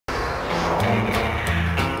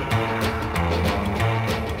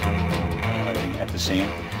scene.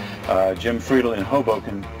 Jim Friedel in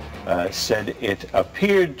Hoboken said it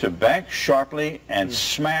appeared to bank sharply and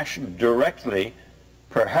smash directly,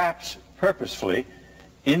 perhaps purposefully,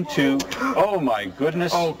 into, oh my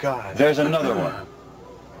goodness, oh God, there's another one.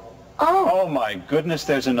 Oh my goodness,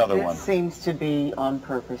 there's another one. It seems to be on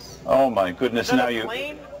purpose. Oh my goodness,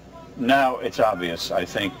 now it's obvious, I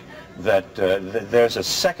think, that there's a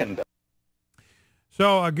second.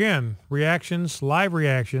 So again, reactions, live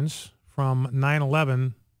reactions from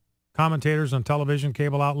 9/11, commentators on television,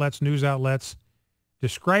 cable outlets, news outlets,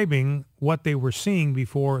 describing what they were seeing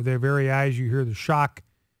before their very eyes. You hear the shock,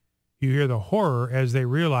 you hear the horror as they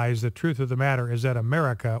realize the truth of the matter is that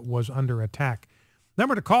America was under attack.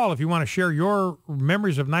 Number to call if you want to share your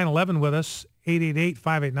memories of 9/11 with us,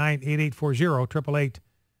 888-589-8840,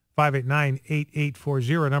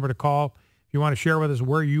 888-589-8840. Number to call if you want to share with us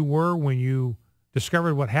where you were when you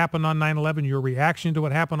discovered what happened on 9/11, your reaction to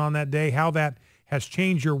what happened on that day, how that has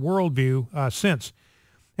changed your worldview since.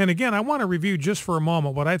 And again, I want to review just for a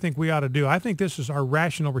moment what I think we ought to do. I think this is our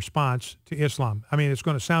rational response to Islam. I mean, it's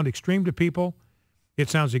going to sound extreme to people. It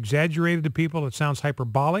sounds exaggerated to people. It sounds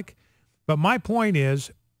hyperbolic. But my point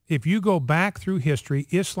is, if you go back through history,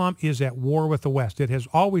 Islam is at war with the West. It has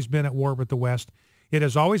always been at war with the West. It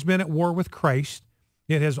has always been at war with Christ.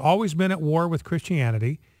 It has always been at war with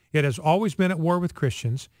Christianity. It has always been at war with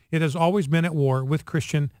Christians. It has always been at war with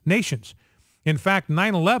Christian nations. In fact,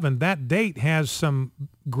 9/11, that date has some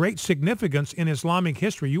great significance in Islamic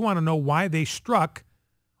history. You want to know why they struck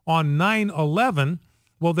on 9/11?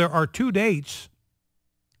 Well, there are two dates.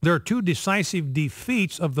 There are two decisive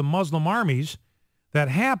defeats of the Muslim armies that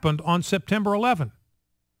happened on September 11.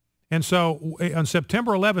 And so on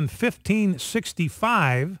September 11,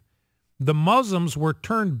 1565, the Muslims were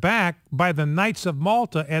turned back by the Knights of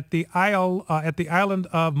Malta at the island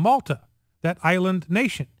of Malta, that island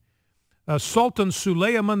nation. Sultan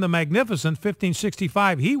Suleiman the Magnificent,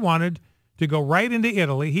 1565, he wanted to go right into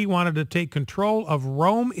Italy. He wanted to take control of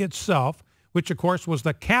Rome itself, which of course was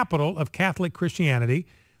the capital of Catholic Christianity.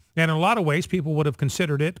 And in a lot of ways, people would have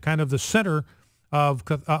considered it kind of the center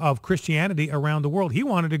of Christianity around the world. He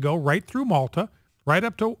wanted to go right through Malta, right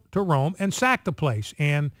up to Rome, and sack the place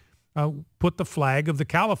and put the flag of the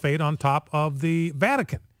caliphate on top of the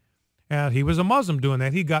Vatican. He was a Muslim doing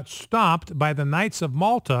that. He got stopped by the Knights of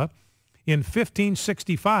Malta in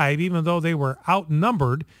 1565, even though they were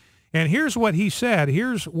outnumbered. And here's what he said.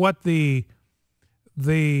 Here's what the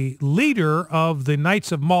leader of the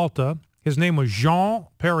Knights of Malta, his name was Jean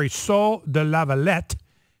Perisseau de Lavalette,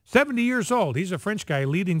 70 years old. He's a French guy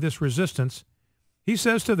leading this resistance. He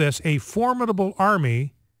says to this, "A formidable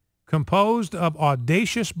army composed of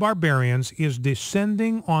audacious barbarians is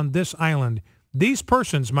descending on this island. These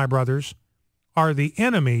persons, my brothers, are the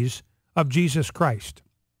enemies of Jesus Christ.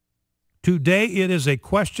 Today it is a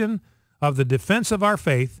question of the defense of our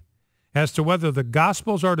faith as to whether the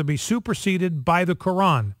Gospels are to be superseded by the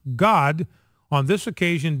Quran. God, on this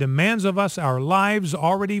occasion, demands of us our lives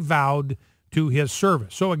already vowed to his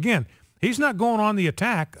service." So again, he's not going on the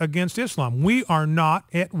attack against Islam. We are not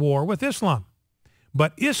at war with Islam.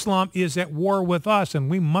 But Islam is at war with us, and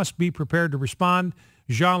we must be prepared to respond.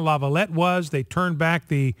 Jean Lavalette was. They turned back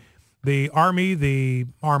the army, the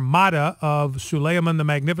armada of Suleiman the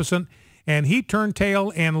Magnificent, and he turned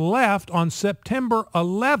tail and left on September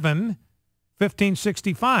 11,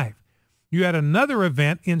 1565. You had another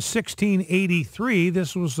event in 1683.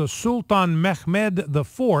 This was the Sultan Mehmed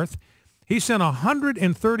IV. He sent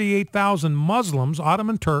 138,000 Muslims,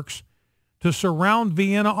 Ottoman Turks, to surround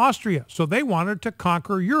Vienna, Austria. So they wanted to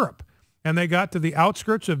conquer Europe. And they got to the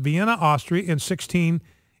outskirts of Vienna, Austria in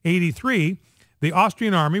 1683. The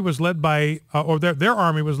Austrian army was led by, their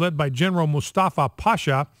army was led by General Mustafa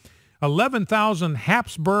Pasha. 11,000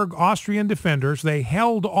 Habsburg Austrian defenders. They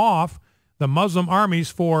held off the Muslim armies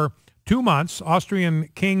for 2 months. Austrian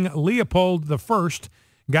King Leopold I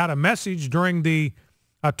got a message during the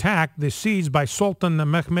attack, the siege by Sultan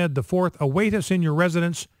Mehmed IV, "Await us in your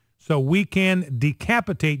residence so we can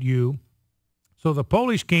decapitate you." So the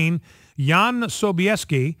Polish king, Jan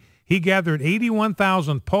Sobieski, he gathered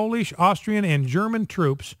 81,000 Polish, Austrian, and German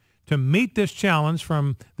troops to meet this challenge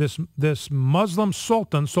from this Muslim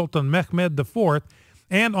Sultan, Sultan Mehmed IV.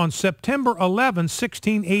 And on September 11,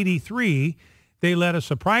 1683, they led a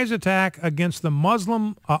surprise attack against the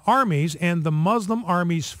Muslim armies, and the Muslim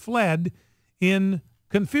armies fled in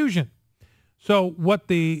confusion. So what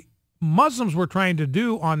the Muslims were trying to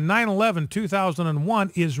do on 9/11,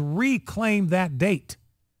 2001 is reclaim that date.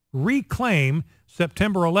 Reclaim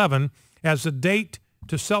September 11 as a date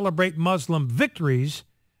to celebrate Muslim victories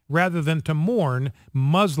rather than to mourn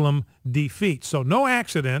Muslim defeat. So no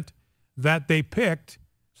accident that they picked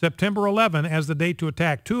September 11 as the date to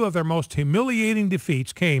attack. Two of their most humiliating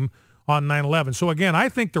defeats came on 9/11. So again, I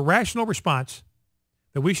think the rational response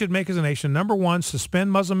that we should make as a nation, number one,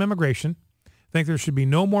 suspend Muslim immigration. I think there should be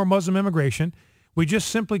no more Muslim immigration. We just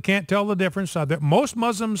simply can't tell the difference. That most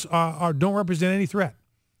Muslims don't represent any threat.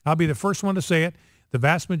 I'll be the first one to say it. The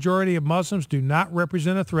vast majority of Muslims do not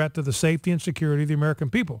represent a threat to the safety and security of the American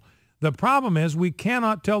people. The problem is we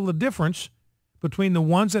cannot tell the difference between the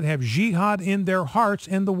ones that have jihad in their hearts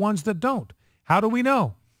and the ones that don't. How do we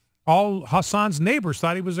know? All Hassan's neighbors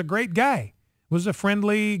thought he was a great guy, was a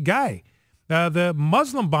friendly guy. The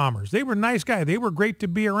Muslim bombers, they were nice guys. They were great to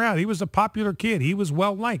be around. He was a popular kid. He was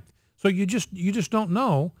well-liked. So you just don't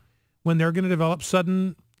know when they're going to develop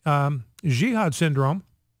sudden jihad syndrome.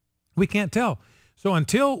 We can't tell. So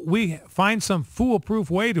until we find some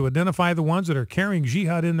foolproof way to identify the ones that are carrying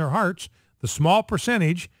jihad in their hearts, the small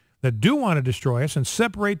percentage that do want to destroy us, and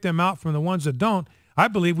separate them out from the ones that don't, I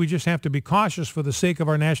believe we just have to be cautious for the sake of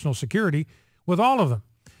our national security with all of them.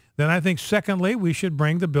 Then I think, secondly, we should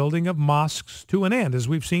bring the building of mosques to an end. As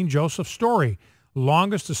we've seen, Joseph Story,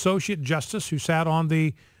 longest associate justice who sat on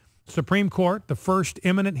the Supreme Court, the first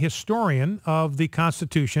eminent historian of the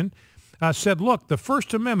Constitution, said, look, the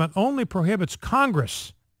First Amendment only prohibits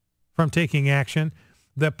Congress from taking action.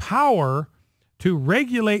 The power to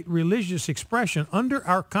regulate religious expression under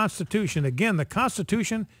our Constitution, again, the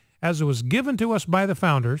Constitution as it was given to us by the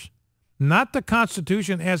founders, not the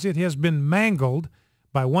Constitution as it has been mangled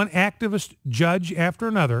by one activist judge after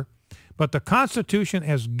another, but the Constitution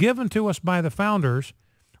as given to us by the founders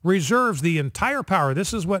reserves the entire power.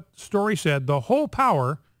 This is what Story said. The whole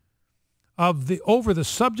power over the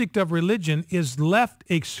subject of religion is left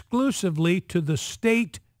exclusively to the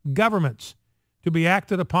state governments to be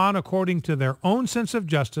acted upon according to their own sense of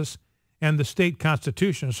justice and the state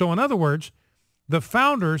constitution. So in other words, the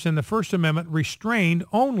founders in the First Amendment restrained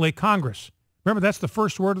only Congress. Remember, that's the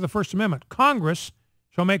first word of the First Amendment. Congress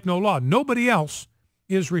shall make no law. Nobody else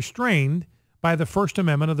is restrained by the First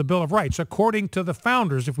Amendment of the Bill of Rights. According to the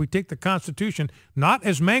founders, if we take the Constitution, not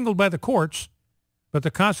as mangled by the courts, but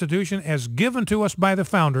the Constitution as given to us by the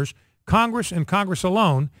founders, Congress and Congress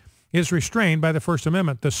alone is restrained by the First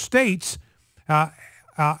Amendment. The states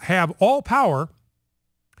have all power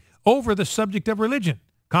over the subject of religion.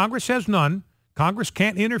 Congress has none. Congress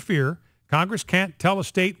can't interfere. Congress can't tell a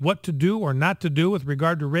state what to do or not to do with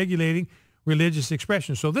regard to regulating religious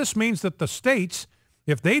expression. So this means that the states,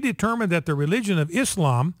 if they determine that the religion of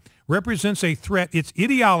Islam represents a threat, its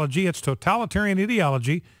ideology, its totalitarian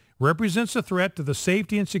ideology, represents a threat to the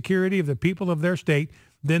safety and security of the people of their state,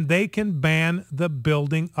 then they can ban the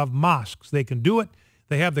building of mosques. They can do it.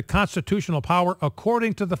 They have the constitutional power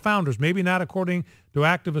according to the founders, maybe not according to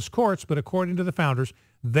activist courts, but according to the founders.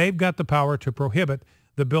 They've got the power to prohibit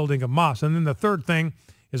the building of mosques. And then the third thing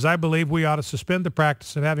is I believe we ought to suspend the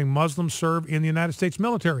practice of having Muslims serve in the United States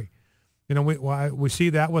military. You know, we see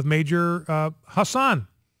that with Major Hassan.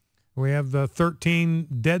 We have the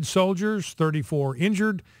 13 dead soldiers, 34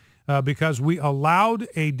 injured, because we allowed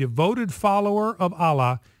a devoted follower of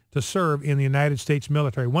Allah to serve in the United States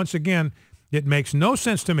military. Once again, it makes no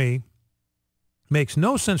sense to me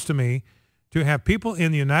to have people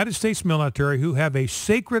in the United States military who have a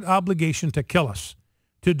sacred obligation to kill us,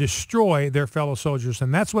 to destroy their fellow soldiers.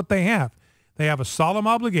 And that's what they have. They have a solemn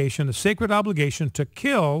obligation, a sacred obligation to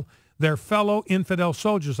kill their fellow infidel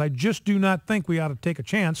soldiers. I just do not think we ought to take a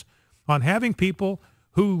chance on having people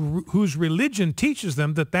whose religion teaches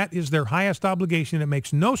them that that is their highest obligation. It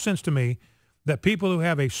makes no sense to me that people who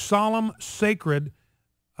have a solemn, sacred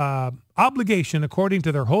obligation according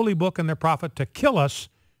to their holy book and their prophet to kill us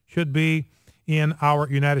should be in our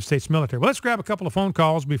United States military. Well, let's grab a couple of phone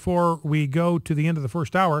calls before we go to the end of the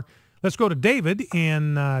first hour. Let's go to David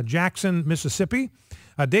in Jackson, Mississippi.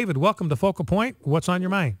 David, welcome to Focal Point. What's on your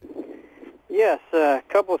mind? Yes, a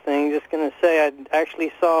couple of things. Just going to say I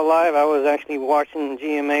actually saw live. I was actually watching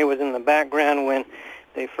GMA, was in the background when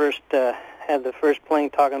they first had the first plane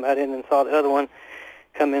talking about it, and saw the other one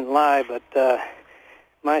come in live. But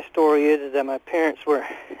my story is that my parents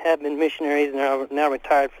have been missionaries and are now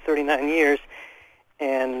retired for 39 years,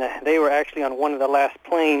 and they were actually on one of the last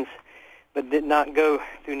planes, but did not go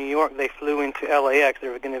through New York. They flew into LAX. They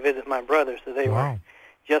were going to visit my brother, so they were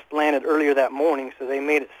just landed earlier that morning, so they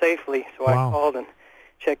made it safely. So I called and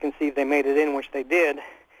checked and see if they made it in, which they did.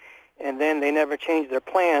 And then they never changed their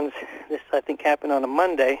plans. This, I think, happened on a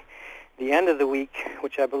Monday, the end of the week,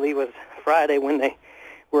 which I believe was Friday, when they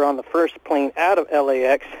were on the first plane out of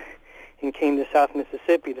LAX and came to South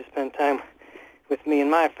Mississippi to spend time with me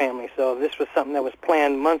and my family. So this was something that was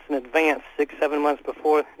planned months in advance, 6-7 months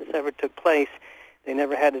before this ever took place. They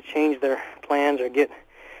never had to change their plans or get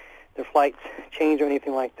their flights changed or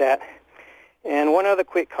anything like that. And one other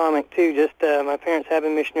quick comment, too. Just my parents have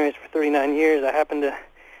been missionaries for 39 years. I happened to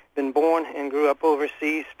been born and grew up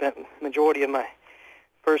overseas, spent the majority of my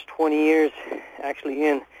first 20 years actually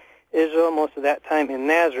in Israel, most of that time in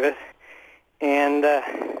Nazareth. And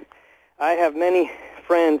I have many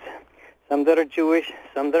friends, some that are Jewish,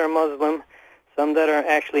 some that are Muslim, some that are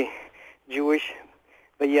actually Jewish,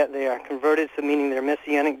 but yet they are converted, so meaning they're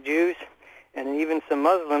Messianic Jews, and even some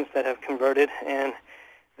Muslims that have converted. And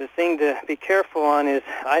the thing to be careful on is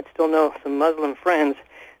I still know some Muslim friends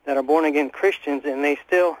that are born-again Christians, and they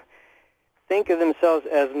still think of themselves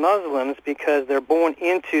as Muslims because they're born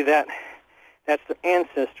into that. That's their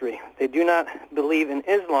ancestry. They do not believe in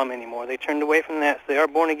Islam anymore. They turned away from that, so they are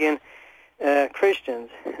born-again Christians.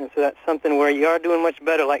 And so that's something where you are doing much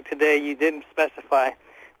better. Like today, you didn't specify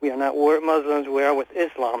we are not Muslims, we are with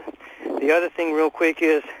Islam. The other thing real quick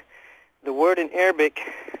is the word in Arabic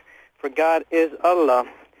for God is Allah.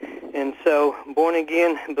 And so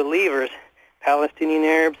born-again believers, Palestinian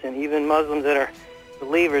Arabs, and even Muslims that are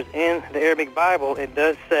believers in the Arabic Bible, it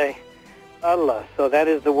does say Allah. So that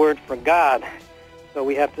is the word for God. So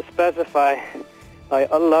we have to specify by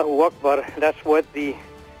Allahu Akbar. That's what the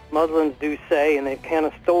Muslims do say, and they've kind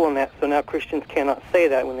of stolen that. So now Christians cannot say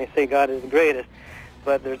that when they say God is the greatest.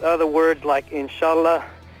 But there's other words like Inshallah,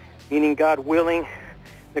 meaning God willing.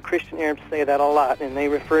 The Christian Arabs say that a lot, and they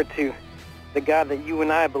refer to the God that you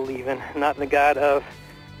and I believe in, not the God of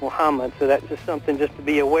Muhammad. So that's just something just to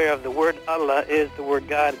be aware of. The word Allah is the word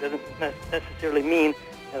God. It doesn't necessarily mean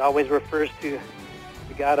it always refers to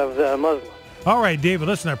the God of the Muslims. All right, David,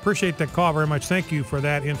 listen, I appreciate that call very much. Thank you for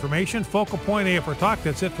that information. Focal Point AFR Talk,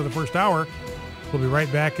 that's it for the first hour. We'll be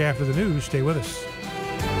right back after the news. Stay with us.